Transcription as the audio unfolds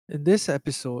In this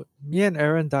episode, me and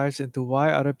Aaron dives into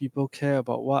why other people care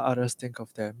about what others think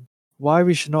of them, why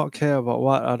we should not care about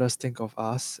what others think of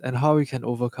us, and how we can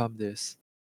overcome this.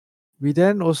 We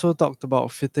then also talked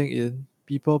about fitting in,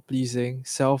 people pleasing,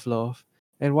 self love,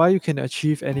 and why you can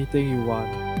achieve anything you want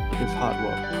with hard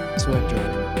work. So enjoy.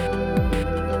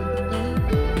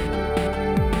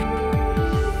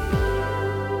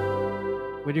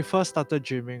 When you first started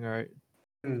gymming, right,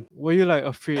 Mm. were you like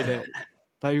afraid that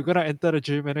like you're gonna enter the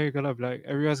gym and then you're gonna be like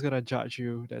everyone's gonna judge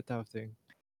you, that type of thing?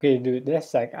 Okay, dude,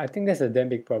 that's like I think that's a damn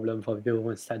big problem for people who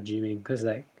want to start gymming because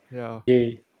like Yeah.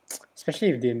 they, especially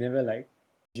if they never like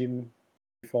gym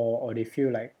before or they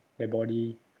feel like their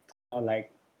body not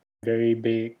like very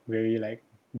big, very like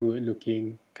good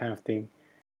looking kind of thing,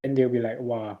 and they'll be like,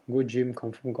 wow, go gym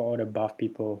confirm got all the buff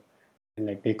people, and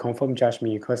like they confirm judge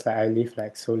me because like I lift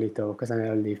like so little because I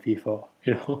never lift before,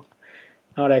 all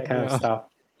that kind of Yeah. stuff.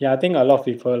 Yeah, I think a lot of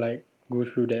people like go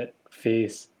through that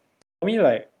phase. For me,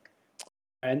 like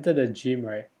I entered the gym,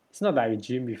 right? It's not that I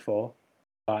gym before,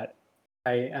 but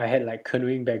I had like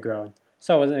canoeing background.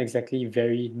 So I wasn't exactly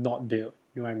very not built,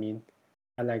 you know what I mean?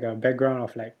 I had like a background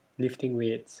of like lifting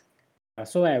weights.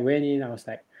 So when I went in, I was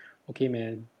like, okay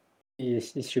man,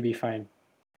 it should be fine.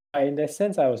 But in that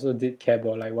sense I also did care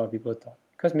about like what people thought.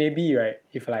 Because maybe right,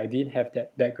 if like, I didn't have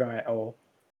that background at all,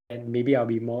 then maybe I'll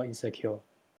be more insecure.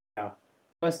 Yeah.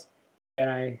 Because when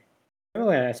I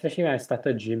remember especially when I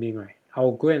started gymming, right,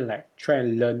 I'll go and like try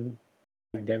and learn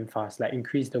like damn fast, like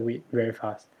increase the weight very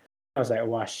fast. I was like,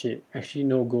 wow, shit, actually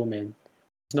no go, man.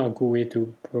 It's not a good way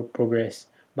to progress.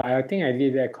 But I think I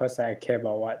did that because I care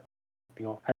about what,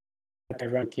 I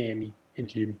everyone looking at me in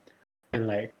gym. And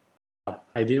like,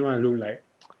 I didn't want to look like,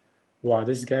 wow,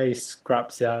 this guy is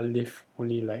scrubs, yeah, lift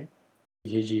only like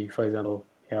kg, for example.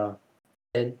 Yeah.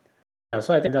 And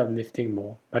so I ended up lifting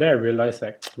more. But then I realized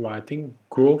like, wow, I think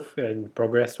growth and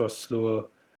progress was slower.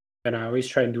 And I always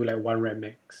try and do like one rep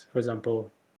max, for example.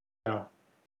 Yeah.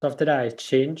 So after that, I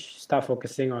changed, start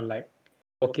focusing on like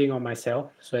working on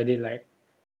myself. So I did like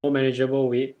more manageable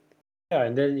weight. Yeah,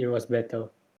 and then it was better.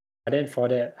 But then for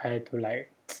that, I had to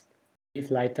like lift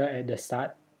lighter at the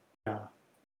start. Yeah,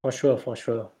 for sure, for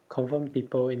sure. Confirm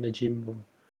people in the gym will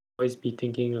always be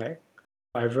thinking like,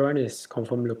 "Oh, everyone is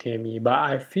confirm looking at me." But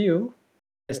I feel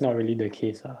that's not really the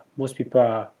case. Most people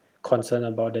are concerned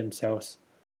about themselves,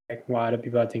 like what other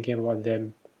people are thinking about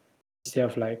them, instead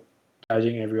of like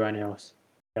judging everyone else.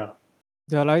 Yeah.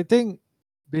 Yeah, like, I think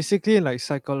basically in like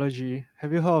psychology,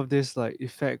 have you heard of this like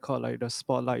effect called like the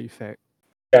spotlight effect?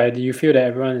 Yeah, do you feel that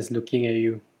everyone is looking at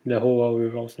you? The whole world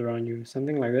revolves around you,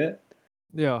 something like that?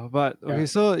 Yeah, but Yeah. okay,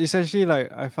 so essentially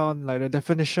like I found like the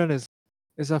definition is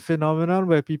a phenomenon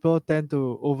where people tend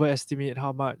to overestimate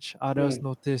how much others Mm,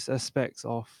 notice aspects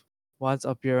of one's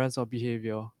appearance or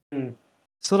behavior. mm,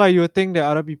 So like you would think that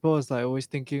other people is like always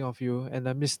thinking of you and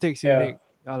the mistakes you yeah. make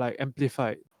are like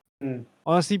amplified. Mm,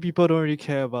 Honestly, people don't really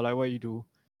care about like what you do.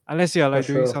 Unless you're for like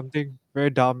doing sure. something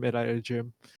very dumb at like a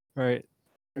gym. Right.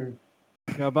 Mm,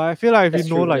 Yeah, but I feel like if you that's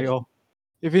know true. like That's your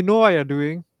if you know what you're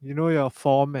doing, you know your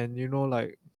form and you know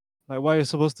like what you're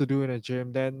supposed to do in a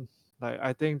gym, then like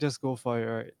I think just go for it,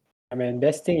 right? I mean,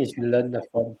 best thing is you learn the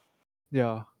form.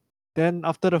 Yeah. Then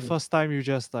after the Mm, first time you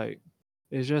just like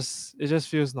it just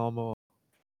feels normal.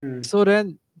 mm. So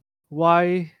then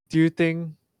why do you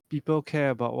think people care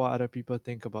about what other people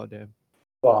think about them?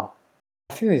 Wow.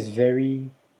 I feel it's very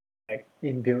like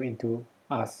inbuilt into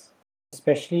us,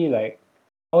 especially like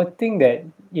I would think that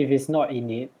if it's not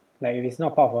innate, like if it's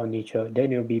not part of our nature,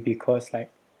 then it'll be because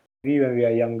like we when we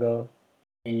are younger,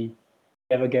 we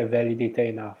never get validated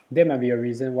enough. There might be a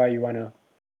reason why you wanna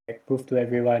like prove to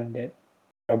everyone that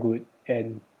you're good,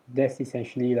 and that's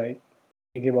essentially like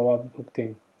thinking about what people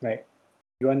think. Like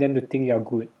you want them to think you're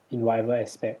good in whatever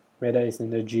aspect, whether it's in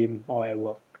the gym or at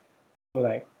work. So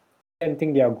like them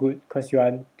think they are good because you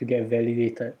want to get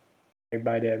validated like,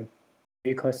 by them.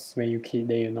 Because when you kid,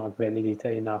 then you're not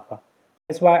validated enough.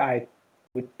 That's why I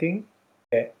would think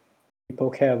that people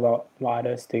care about what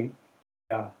others think.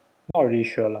 Yeah, not really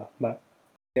sure lah, but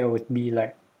that would be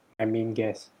like my main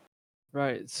guess.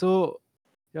 Right. So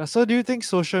yeah, so do you think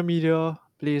social media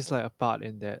plays like a part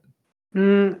in that?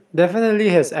 Definitely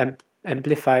has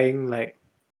amplifying like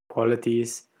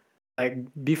qualities. Like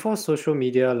before social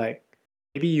media, like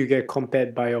maybe you get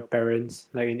compared by your parents,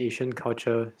 like in Asian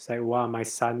culture, it's like wow, my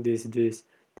son this.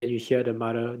 Then you hear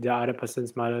the other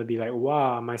person's mother be like,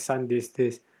 wow, my son this.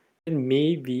 And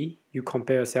maybe you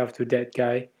compare yourself to that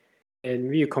guy, and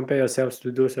maybe you compare yourselves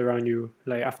to those around you,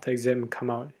 like after exam come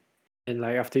out, and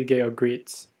like after you get your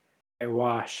grades, like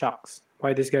wow, shucks,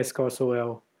 why this guy score so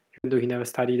well, even though he never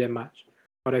studied that much,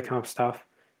 all that kind of stuff.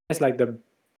 That's like the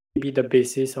be the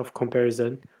basis of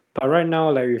comparison. But right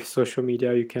now, like with social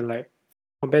media, you can like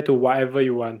compare to whatever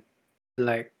you want.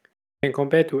 Like you can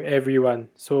compare to everyone.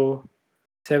 So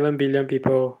 7 billion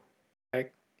people,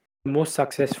 like the most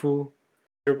successful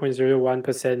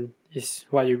 0.01% is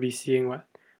what you'll be seeing. Why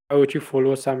would you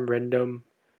follow some random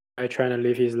guy trying to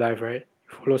live his life, right?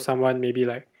 Follow someone maybe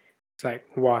like it's like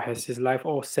wow, has his life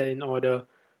all set in order.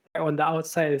 Like on the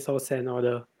outside it's all set in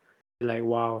order. Like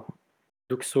wow,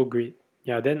 looks so great.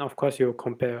 Yeah, then of course you'll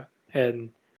compare. And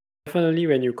definitely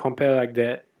when you compare like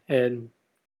that and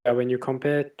yeah, when you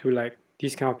compare to like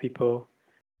these kind of people,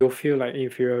 you'll feel like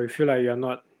inferior. You feel like you're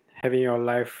not having your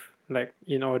life like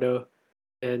in order.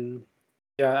 And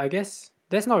yeah, I guess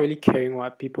that's not really caring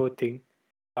what people think,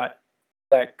 but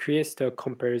that creates the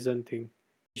comparison thing,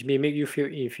 which may make you feel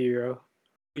inferior,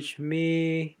 which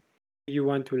may you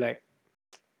want to like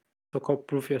so-called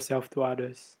prove yourself to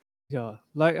others. Yeah,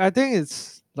 like I think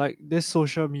it's like this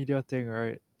social media thing,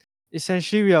 right?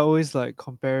 Essentially, we are always like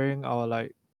comparing our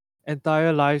like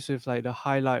entire lives with like the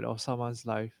highlight of someone's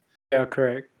life. Yeah,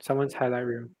 correct. Someone's highlight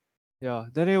reel. Yeah,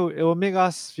 then it will make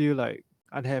us feel like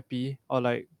unhappy or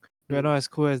like we're Mm, not as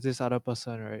cool as this other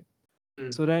person, right?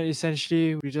 mm. So then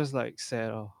essentially we just like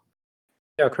sad. Oh,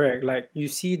 Yeah, correct. Like you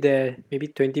see there maybe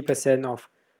 20% of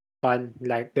fun,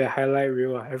 like the highlight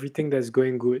reel, everything that's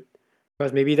going good.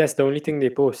 Because maybe that's the only thing they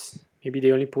post. Maybe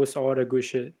they only post all the good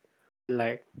shit.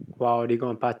 Like, wow, they go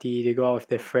on party, they go out with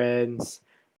their friends.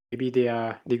 Maybe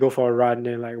they go for a run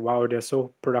and like wow, they're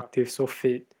so productive, so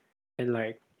fit. And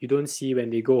like you don't see when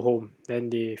they go home, then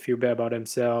they feel bad about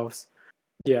themselves.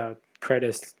 Yeah, cry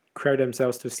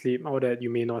themselves to sleep, all that you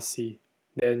may not see.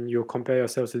 Then you compare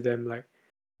yourselves to them like,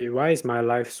 "Hey, why is my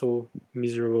life so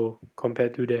miserable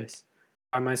compared to theirs?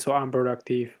 Why am I so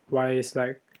unproductive? Why is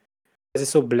it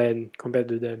so bland compared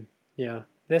to them?" Yeah,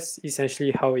 that's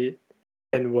essentially how it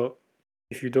can work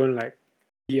if you don't like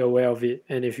be aware of it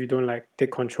and if you don't like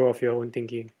take control of your own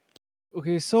thinking.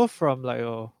 okay. So from like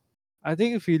I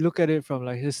think if we look at it from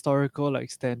like historical like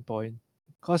standpoint,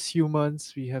 cause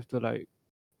humans we have to like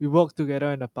we work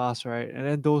together in the past, right? And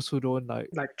then those who don't like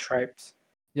Like tribes.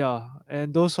 yeah,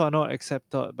 and those who are not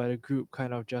accepted by the group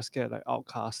kind of just get like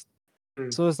outcast.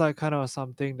 Mm. So it's like kind of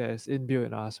something that is inbuilt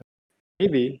in us.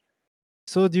 Maybe.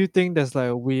 So do you think there's like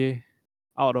a way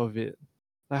out of it?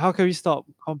 Like how can we stop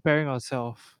comparing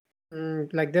ourselves?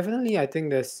 Like definitely I think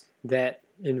there's that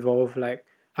involved. Like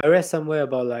I read somewhere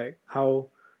about like how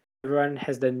everyone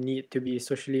has the need to be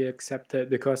socially accepted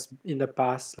because in the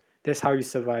past that's how you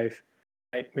survive.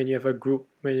 Like when you have a group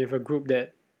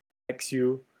that likes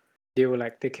you, they will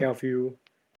like take care of you,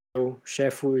 they'll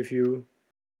share food with you,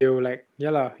 they'll like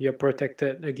yeah lah, you're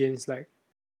protected against like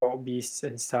wild beasts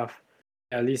and stuff.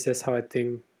 At least that's how I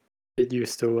think it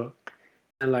used to work.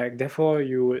 And like therefore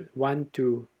you would want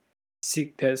to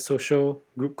seek that social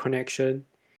group connection,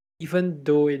 even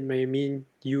though it may mean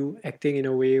you acting in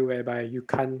a way whereby you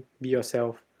can't be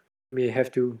yourself. You may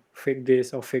have to fake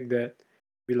this or fake that.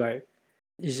 Be like,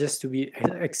 it's just to be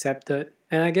accepted.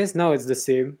 And I guess now it's the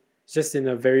same, just in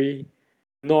a very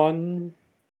non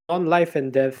life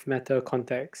and death matter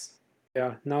context.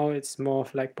 Yeah, now it's more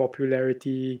of like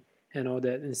popularity and all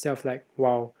that instead of like,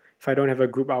 wow, if I don't have a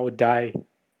group, I will die.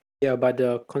 Yeah, but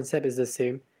the concept is the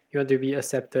same. You want to be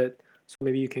accepted, so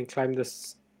maybe you can climb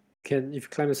can if you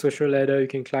climb the social ladder, you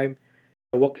can climb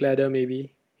the work ladder.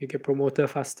 Maybe you get promoted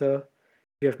faster.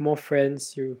 You have more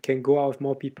friends. You can go out with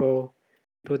more people.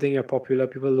 People think you're popular.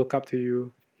 People look up to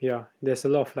you. Yeah, there's a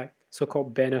lot of like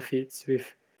so-called benefits with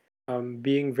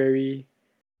being very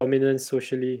dominant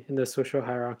socially in the social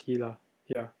hierarchy lah.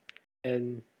 Yeah,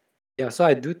 and yeah, so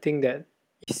I do think that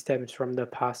it stems from the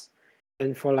past.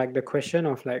 And for like the question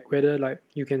of like whether like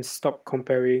you can stop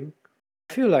comparing,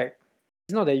 I feel like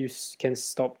it's not that can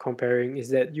stop comparing, is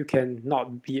that you can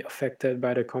not be affected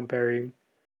by the comparing.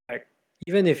 Like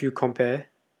even if you compare,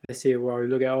 let's say, well, you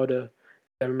look at all the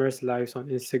glamorous lives on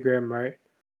Instagram, right?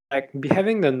 Like be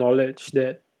having the knowledge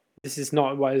that this is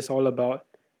not what it's all about,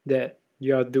 that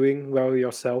you are doing well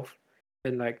yourself,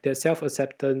 and like that self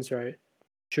acceptance, right,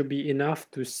 should be enough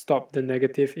to stop the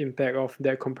negative impact of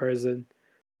that comparison.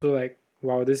 So like,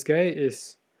 wow, this guy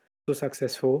is so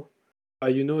successful,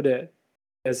 but you know that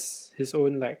he has his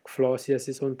own like flaws, he has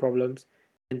his own problems,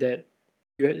 and that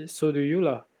so do you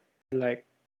lah. And like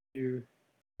you,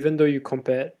 even though you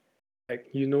compare, like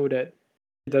you know that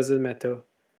it doesn't matter.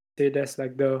 Say that's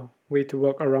like the way to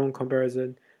work around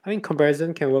comparison. I mean,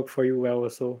 comparison can work for you well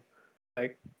also.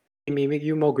 Like it may make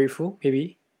you more grateful,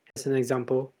 maybe as an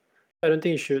example. I don't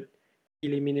think you should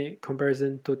eliminate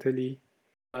comparison totally,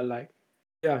 but like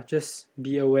yeah, just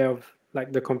be aware of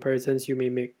like the comparisons you may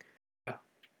make. Yeah.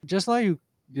 Just now you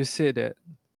said that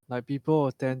like people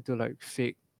will tend to like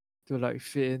fake to like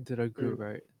fit into the group, Mm.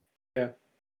 right? Yeah.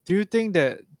 Do you think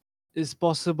that it's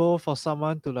possible for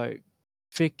someone to like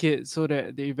fake it so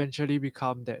that they eventually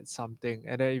become that something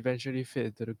and then eventually fit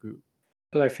into the group?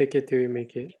 So like fake it till you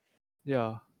make it.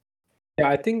 Yeah. Yeah,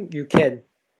 I think you can.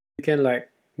 You can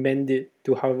like mend it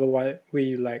to however way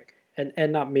you like and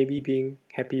end up maybe being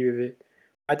happy with it.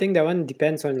 I think that one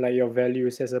depends on like your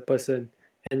values as a person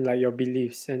and like your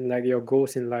beliefs and like your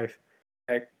goals in life.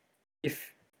 Like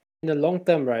if in the long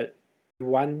term, right, you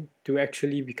want to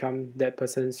actually become that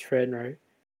person's friend, right?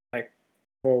 Like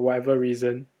for whatever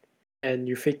reason, and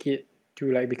you fake it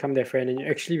to like become their friend and you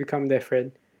actually become their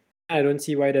friend, I don't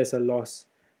see why there's a loss.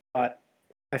 But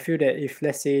I feel that if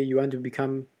let's say you want to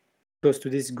become close to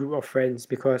this group of friends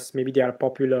because maybe they are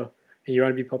popular and you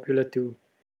want to be popular too.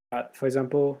 But for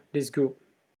example, this group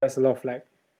does a lot of like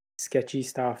sketchy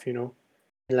stuff,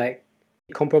 like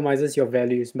it compromises your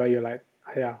values, but you're like,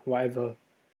 "Ah, yeah, whatever.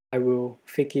 I will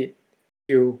fake it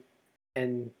you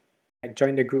and like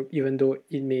join the group even though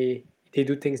they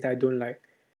do things that I don't like.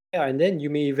 Yeah, and then you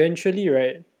may eventually,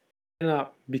 right, end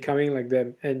up becoming like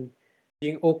them and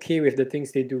being okay with the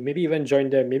things they do. Maybe even join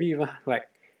them, maybe even like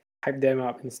hype them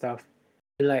up and stuff.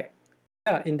 And like,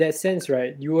 yeah, in that sense,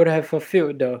 right, you would have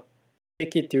fulfilled the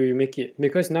take it till you make it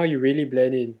because now you really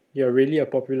blend in. You're really a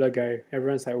popular guy.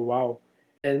 Everyone's like, wow.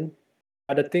 And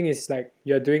but the thing is, like,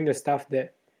 you're doing the stuff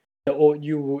that the old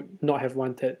you would not have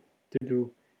wanted to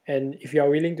do. And if you are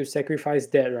willing to sacrifice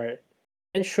that, right,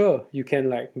 then sure, you can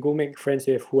like go make friends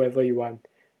with whoever you want.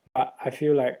 But I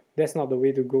feel like that's not the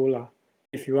way to go, lah.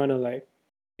 If you wanna like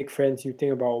make friends, you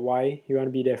think about why you want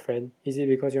to be their friend. Is it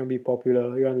because you want to be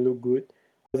popular, you want to look good?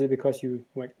 Or is it because you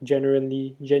like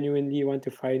genuinely want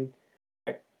to find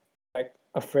like like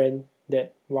a friend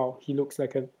that wow, he looks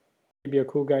like a be a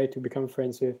cool guy to become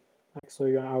friends with. Like so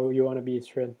you want to be his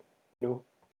friend, you know?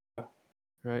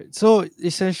 Right. So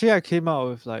essentially I came out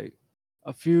with like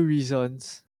a few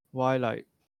reasons why like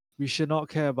we should not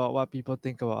care about what people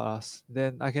think about us.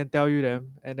 Then I can tell you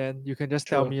them and then you can just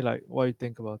tell Sure, me like what you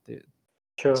think about it.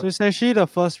 So sure. essentially the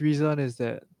first reason is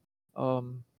that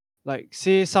um like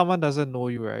say someone doesn't know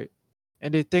you, right?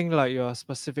 And they think like you're a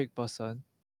specific person.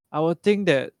 I would think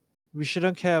that we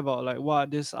shouldn't care about like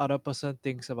what this other person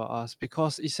thinks about us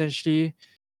because essentially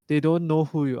they don't know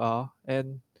who you are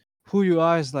and who you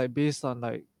are is like based on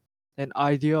like an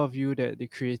idea of you that they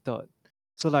created.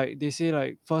 So like they say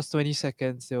like first 20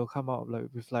 seconds they'll come out like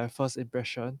with like a first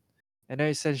impression and then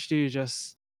essentially it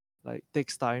just like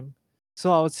takes time.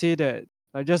 So I would say that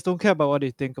like just don't care about what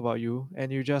they think about you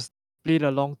and you just play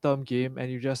the long term game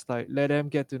and you just like let them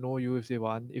get to know you if they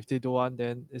want. If they don't want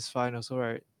then it's fine also,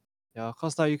 right? Yeah,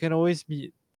 cause like you can always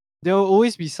meet there will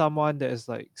always be someone that is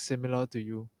like similar to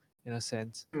you in a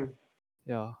sense. Mm,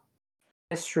 Yeah.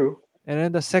 that's true. And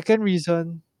then the second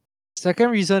reason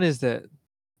is that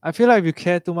I feel like if you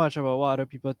care too much about what other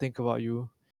people think about you,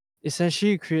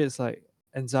 essentially it creates like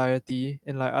anxiety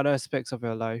in like other aspects of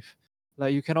your life.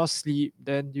 Like you cannot sleep,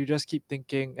 then you just keep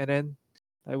thinking, and then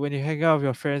like when you hang out with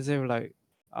your friends, then you're like,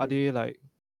 are Mm, they like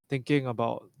thinking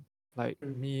about like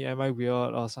mm, me? Am I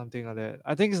weird or something like that?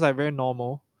 I think it's like very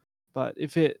normal, but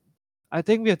I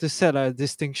think we have to set like, a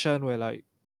distinction where like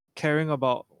caring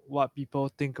about what people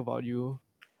think about you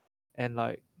and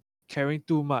like caring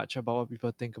too much about what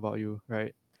people think about you,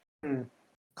 right? mm,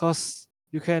 Because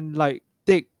you can like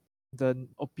take the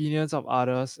opinions of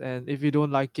others, and if you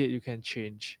don't like it, you can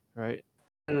change, right?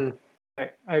 mm.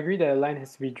 Like I agree that a line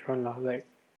has to be drawn lah. Like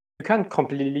you can't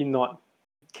completely not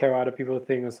care what other people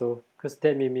think also, because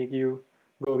that may make you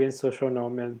go against social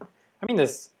norm. And I mean,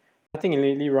 there's nothing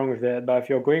innately wrong with that. But if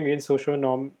you're going against social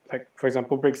norm, like for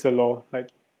example, breaks the law,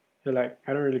 like you're like,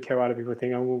 I don't really care what other people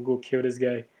think. I'm gonna go kill this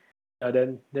guy.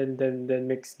 Then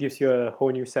makes gives you a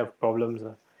whole new set of problems.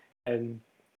 And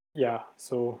yeah,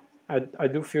 so I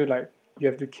do feel like you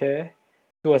have to care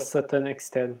to a certain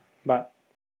extent, but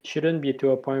it shouldn't be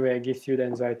to a point where it gives you the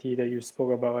anxiety that you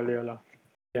spoke about earlier. Lah.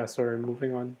 Yeah, sorry,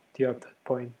 moving on to your third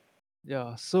point.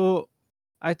 Yeah. So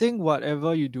I think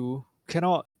whatever you do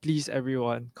cannot please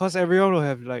everyone, because everyone will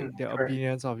have like their Correct.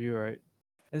 opinions of you, right?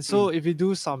 And so Mm, if you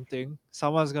do something,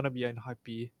 someone's gonna be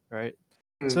unhappy, right?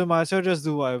 So mm, you might as well just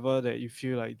do whatever that you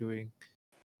feel like doing.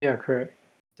 yeah, correct.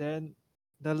 Then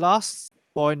the last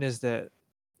point is that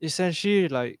essentially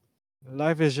like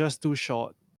life is just too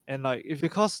short. And like if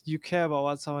because you care about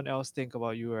what someone else think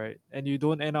about you, right? And you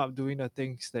don't end up doing the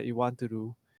things that you want to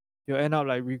do, you'll end up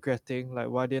like regretting like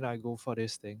why didn't I go for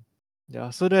this thing? Yeah.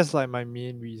 So that's like my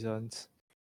main reasons.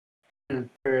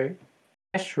 Correct.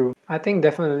 That's true. I think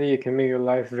definitely it can make your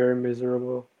life very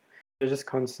miserable. You're just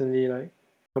constantly like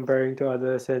comparing to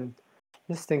others and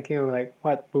just thinking of like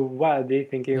what are they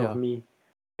thinking of Yeah. me?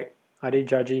 Like, are they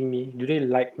judging me? Do they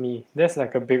like me? That's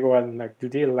like a big one. Like, do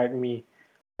they like me?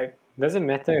 Like, doesn't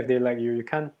matter if they like you. You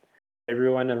can't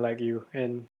everyone to like you.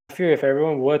 And I feel if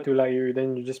everyone were to like you,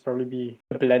 then you just probably be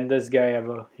the blandest guy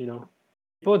ever. You know,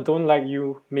 people don't like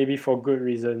you maybe for good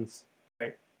reasons.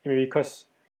 Like maybe because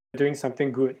you're doing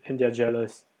something good and they're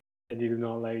jealous and they do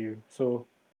not like you. So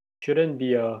shouldn't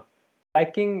be a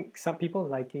liking some people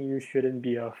liking you shouldn't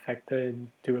be a factor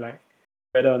into like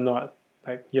whether or not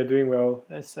like you're doing well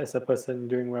as a person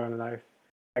doing well in life.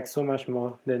 Like so much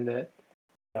more than that.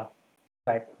 Yeah.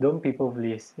 Like don't people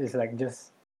please. It's like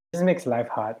just makes life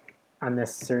hard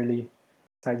unnecessarily.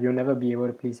 It's like you'll never be able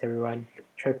to please everyone.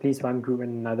 Try to please one group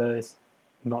and another is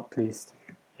not pleased.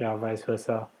 Yeah, vice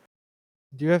versa.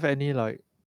 Do you have any like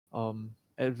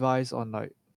advice on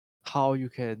like how you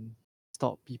can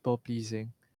stop people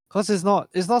pleasing? Cause it's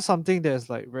not something that's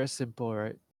like very simple,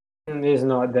 right? It's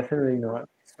not, definitely not.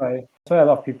 That's why a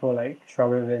lot of people like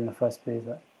struggle with it in the first place.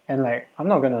 Like, and like I'm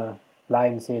not gonna lie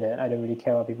and say that I don't really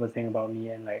care what people think about me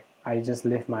and like I just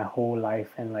live my whole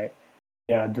life and like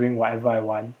yeah, doing whatever I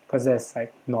want because that's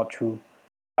like not true.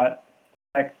 But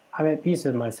like I'm at peace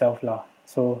with myself lah.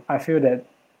 So I feel that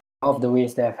all of the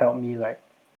ways that have helped me like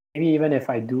maybe even if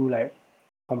I do like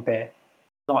compare,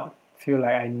 not feel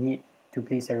like I need to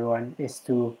please everyone is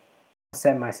to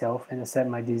accept myself and accept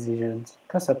my decisions.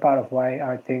 Because a part of why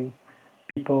I think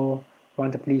people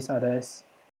want to please others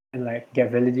and like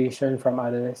get validation from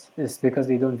others is because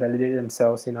they don't validate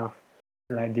themselves enough.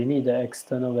 Like they need the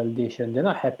external validation. They're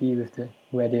not happy with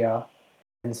where they are,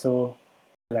 and so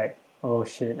like oh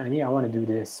shit, I want to do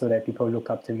this so that people look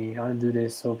up to me. I want to do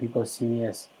this so people see me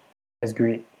as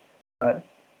great. But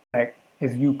like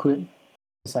if you could,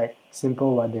 it's like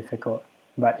simple but difficult.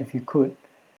 But if you could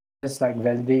just like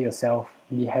validate yourself,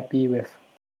 be happy with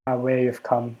where you've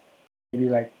come, maybe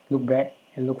like look back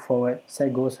and look forward,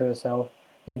 set goals for yourself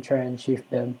and try and achieve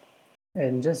them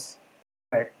and just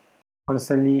like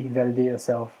constantly validate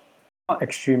yourself. Not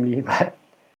extremely, but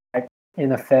like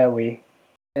in a fair way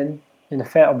and in a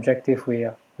fair objective way.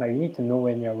 Like you need to know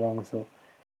when you're wrong. So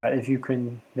but if you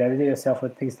can validate yourself for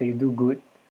things that you do good,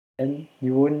 then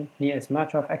you won't need as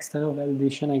much of external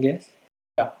validation, I guess.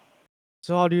 Yeah.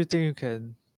 So how do you think you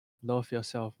can love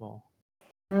yourself more?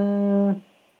 Mm,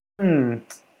 hmm.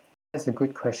 That's a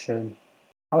good question.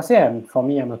 I would say for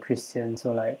me, I'm a Christian,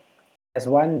 so like there's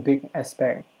one big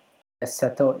aspect that's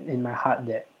settled in my heart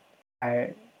that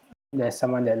I there's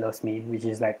someone that loves me, which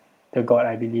is like the God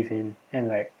I believe in, and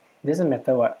like it doesn't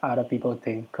matter what other people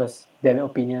think, because their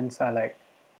opinions are like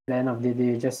at the end of the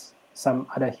day just some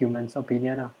other human's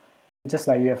opinion. Just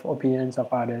like you have opinions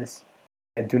of others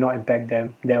that do not impact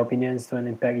them, their opinions don't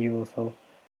impact you also.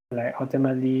 Like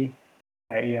ultimately,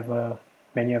 like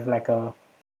when you have like a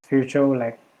spiritual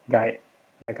like guide,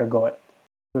 like a God,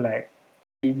 to like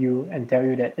lead you and tell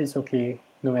you that it's okay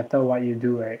no matter what you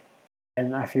do, right?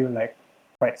 And I feel like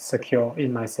quite secure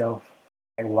in myself.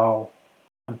 Like wow,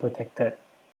 I'm protected.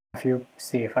 I feel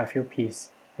safe. I feel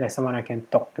peace. There's someone I can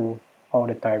talk to all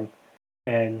the time,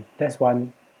 and that's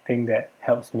one thing that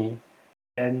helps me.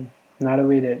 And another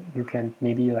way that you can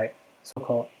maybe like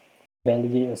so-called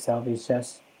validate yourself is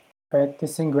just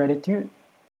practicing gratitude.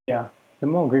 Yeah, the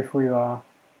more grateful you are,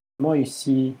 the more you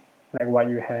see like what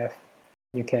you have,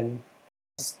 you can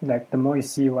like the more you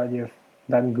see what you've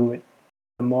done good,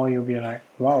 the more you'll be like,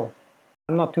 wow,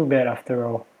 I'm not too bad after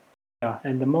all. Yeah,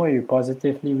 and the more you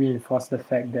positively reinforce the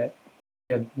fact that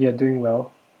you're doing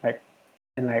well, like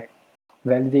and like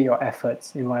validate your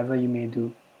efforts in whatever you may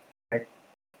do. Like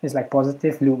it's like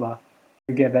positive loop.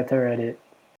 You get better at it.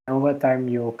 And over time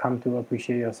you'll come to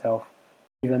appreciate yourself,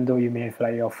 even though you may have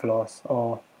like your flaws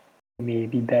or you may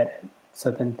be bad at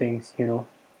certain things, you know.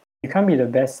 You can't be the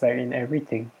best like in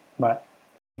everything, but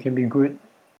you can be good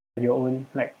at your own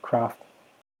like craft.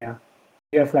 Yeah.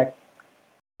 You have like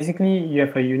basically you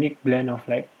have a unique blend of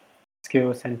like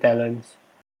skills and talents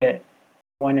that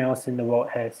no one else in the world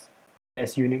has.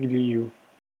 That's uniquely you.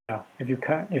 Yeah. If you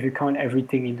count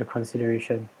everything into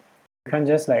consideration. You can't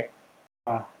just like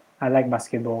I like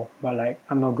basketball, but like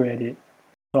I'm not good at it.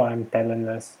 So I'm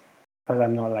talentless because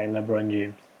I'm not like LeBron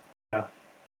James. Yeah.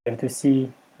 You have to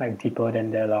see like deeper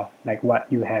than that lah, like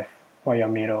what you have, what you're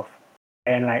made of.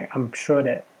 And like I'm sure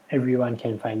that everyone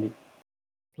can find it.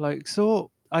 Like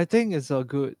so I think it's a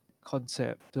good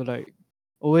concept to like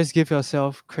always give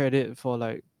yourself credit for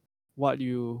like what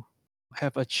you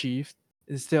have achieved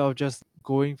instead of just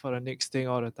going for the next thing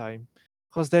all the time.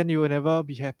 Cause then you will never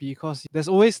be happy because there's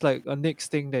always like a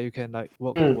next thing that you can like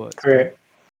work towards, right? Correct.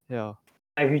 Yeah.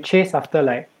 If you chase after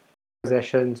like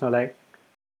possessions or like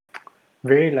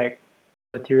very like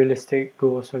materialistic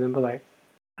goals. For example, like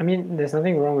I mean, there's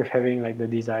nothing wrong with having like the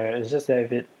desire. It's just that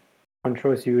if it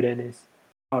controls you, then it's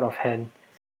out of hand.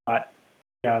 But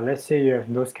yeah, let's say you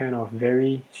have those kind of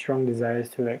very strong desires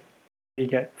to like you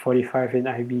get 45 in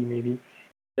IB maybe.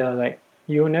 Yeah, like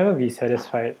you'll never be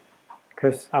satisfied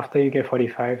because after you get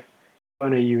 45, you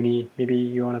want a uni, maybe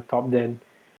you want to top then,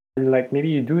 and like maybe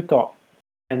you do top,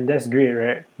 and that's great,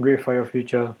 right? Great for your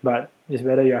future, but it's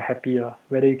whether you're happy or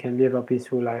whether you can live a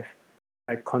peaceful life,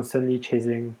 like constantly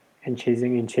chasing and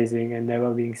chasing and chasing and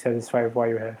never being satisfied with what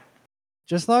you have.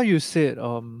 Just now you said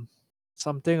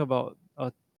something about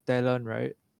talent,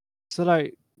 right? So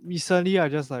like recently I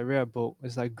just like read a book.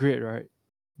 It's like Grit, right?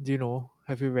 Do you know?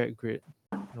 Have you read Grit?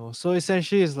 No. So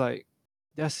essentially it's like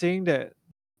they're saying that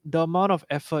the amount of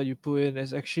effort you put in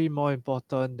is actually more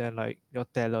important than like your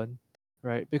talent,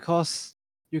 right? Because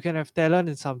you can have talent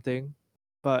in something,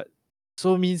 but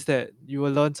so means that you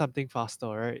will learn something faster,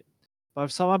 right? But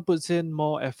if someone puts in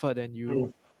more effort than you,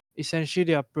 Mm, essentially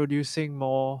they are producing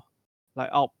more like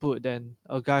output than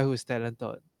a guy who is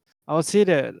talented. I would say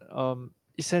that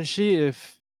essentially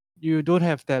if you don't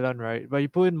have talent, right, but you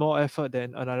put in more effort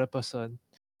than another person,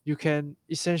 you can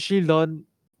essentially learn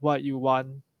what you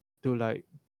want to like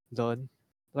learn.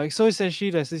 Like so essentially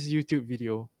there's this YouTube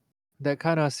video that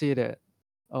kind of say that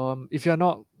if you're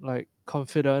not like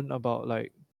confident about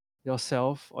like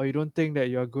yourself or you don't think that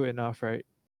you're good enough, right?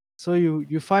 So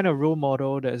you find a role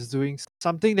model that's doing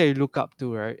something that you look up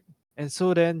to, right? And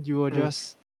so then you will mm,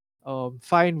 just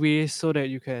find ways so that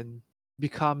you can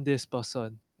become this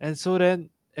person. And so then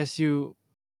as you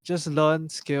just learn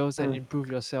skills and mm,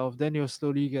 improve yourself, then you'll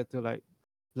slowly get to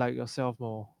like yourself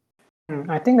more.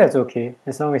 I think that's okay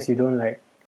as long as you don't like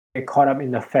get caught up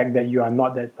in the fact that you are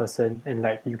not that person and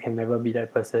like you can never be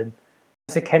that person.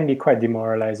 Because it can be quite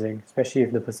demoralizing, especially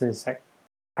if the person is like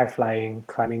high flying,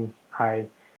 climbing high,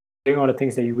 doing all the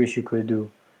things that you wish you could do.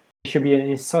 It should be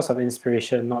a source of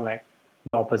inspiration, not like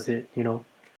the opposite, you know.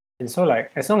 And so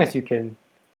like as long as you can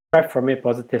strive from it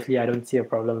positively, I don't see a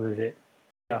problem with it.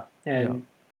 Yeah. Yeah. And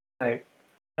like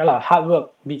yeah, lah, hard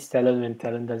work beats talent when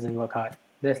talent doesn't work hard.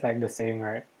 That's like the saying,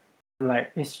 right?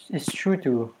 Like it's true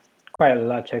to quite a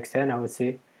large extent, I would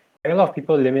say. Like, a lot of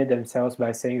people limit themselves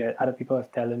by saying that other people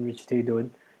have talent which they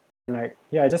don't. And like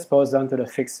yeah, it just boils down to the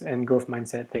fixed and growth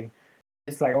mindset thing.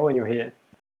 It's like all in your head.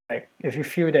 Like if you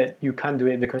feel that you can't do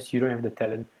it because you don't have the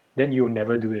talent, then you'll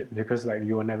never do it because like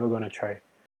you're never gonna try.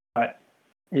 But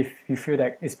if you feel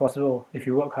that it's possible, if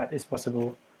you work hard, it's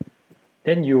possible,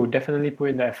 then you definitely put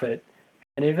in the effort.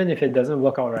 And even if it doesn't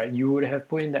work out right, you would have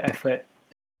put in the effort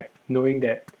knowing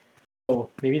that, oh,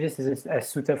 maybe this isn't as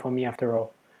suited for me after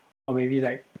all. Or maybe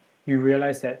like you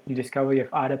realize that you discover you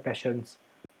have other passions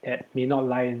that may not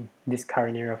lie in this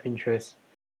current area of interest.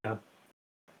 Yeah.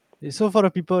 So for the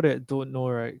people that don't know,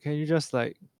 right, can you just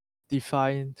like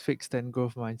define fixed and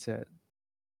growth mindset?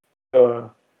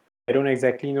 So I don't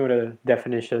exactly know the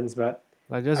definitions, but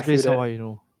Like I just feel based on that what you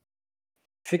know.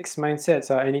 fixed mindsets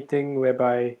are anything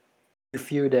whereby you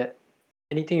feel that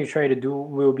anything you try to do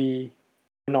will be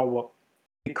not work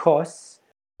because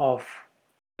of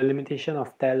the limitation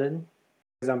of talent,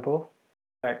 for example.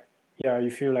 Like yeah, you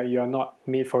feel like you are not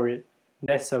made for it.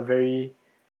 That's a very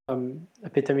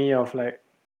epitome of like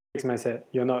fixed mindset.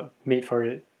 You're not made for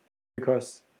it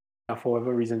because for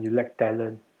whatever reason you lack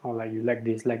talent or like you lack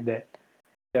this, lack that.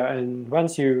 Yeah, and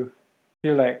once you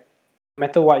feel like no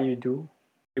matter what you do,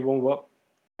 it won't work.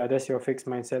 Yeah, that's your fixed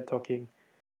mindset talking.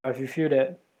 But if you feel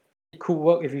that it could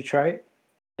work if you try it,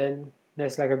 then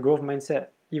there's like a growth mindset.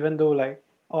 Even though like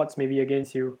odds may be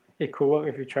against you, it could work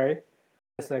if you try it.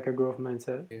 It's like a growth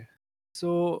mindset. Okay.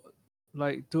 So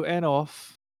like to end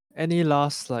off, any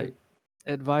last like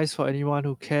advice for anyone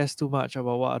who cares too much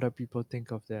about what other people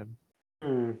think of them?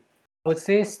 Hmm. I would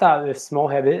say start with small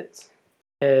habits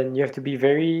and you have to be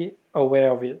very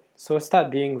aware of it. So start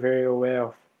being very aware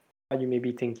of what you may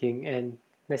be thinking. And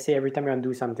let's say every time you want to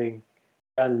do something,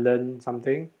 you want to learn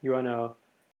something, you want to,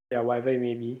 yeah, whatever it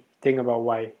may be, think about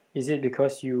why. Is it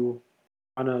because you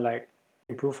want to like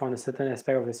improve on a certain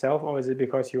aspect of yourself, or is it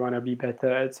because you want to be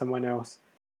better at someone else?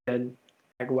 And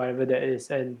like whatever that is.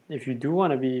 And if you do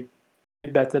want to be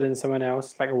better than someone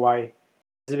else, like why?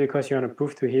 Is it because you want to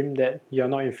prove to him that you're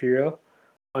not inferior?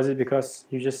 Or is it because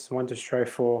you just want to strive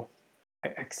for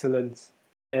like, excellence?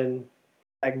 And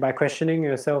like by questioning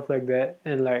yourself like that,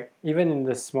 and like even in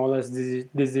the smallest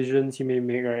decisions you may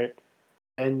make, right?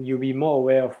 And you'll be more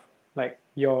aware of like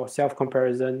your self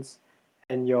comparisons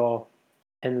and your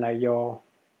and like your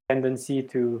tendency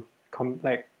to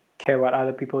like care what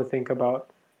other people think about.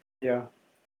 Yeah.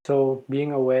 So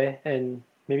being aware and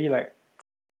maybe like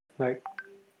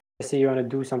let's say you want to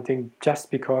do something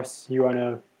just because you want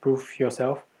to prove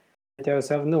yourself, you tell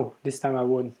yourself, no, this time I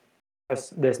won't. Because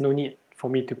there's no need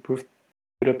for me to prove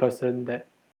to the person that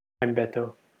I'm better.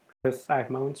 Because I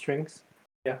have my own strengths.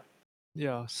 Yeah.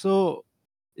 Yeah. So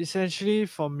essentially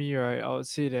for me, right, I would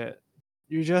say that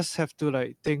you just have to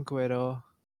like think whether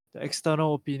the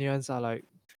external opinions are like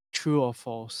true or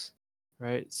false.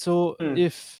 Right. So Mm.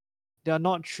 if they are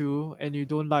not true and you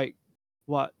don't like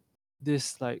what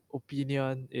this like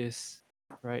opinion is,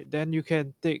 right, then you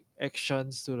can take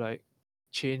actions to like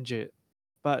change it.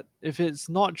 But if it's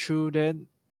not true, then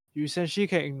you essentially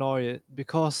can ignore it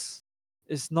because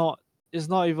it's not it's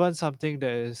not even something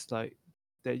that is like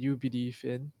that you believe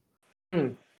in.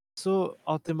 Mm. So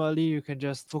ultimately, you can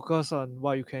just focus on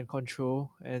what you can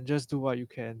control and just do what you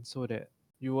can so that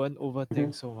you won't overthink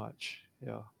Mm-hmm. so much.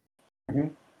 Yeah. Mm-hmm.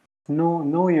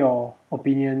 Know your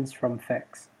opinions from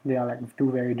facts. They are like two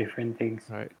very different things.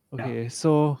 Right. Yeah. Okay.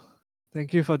 So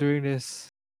thank you for doing this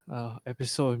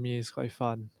episode with me. It's quite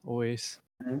fun always.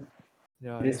 Mm-hmm.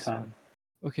 Yeah, It is it's fun. fun.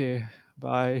 Okay.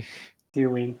 Bye. See you,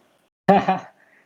 Wing.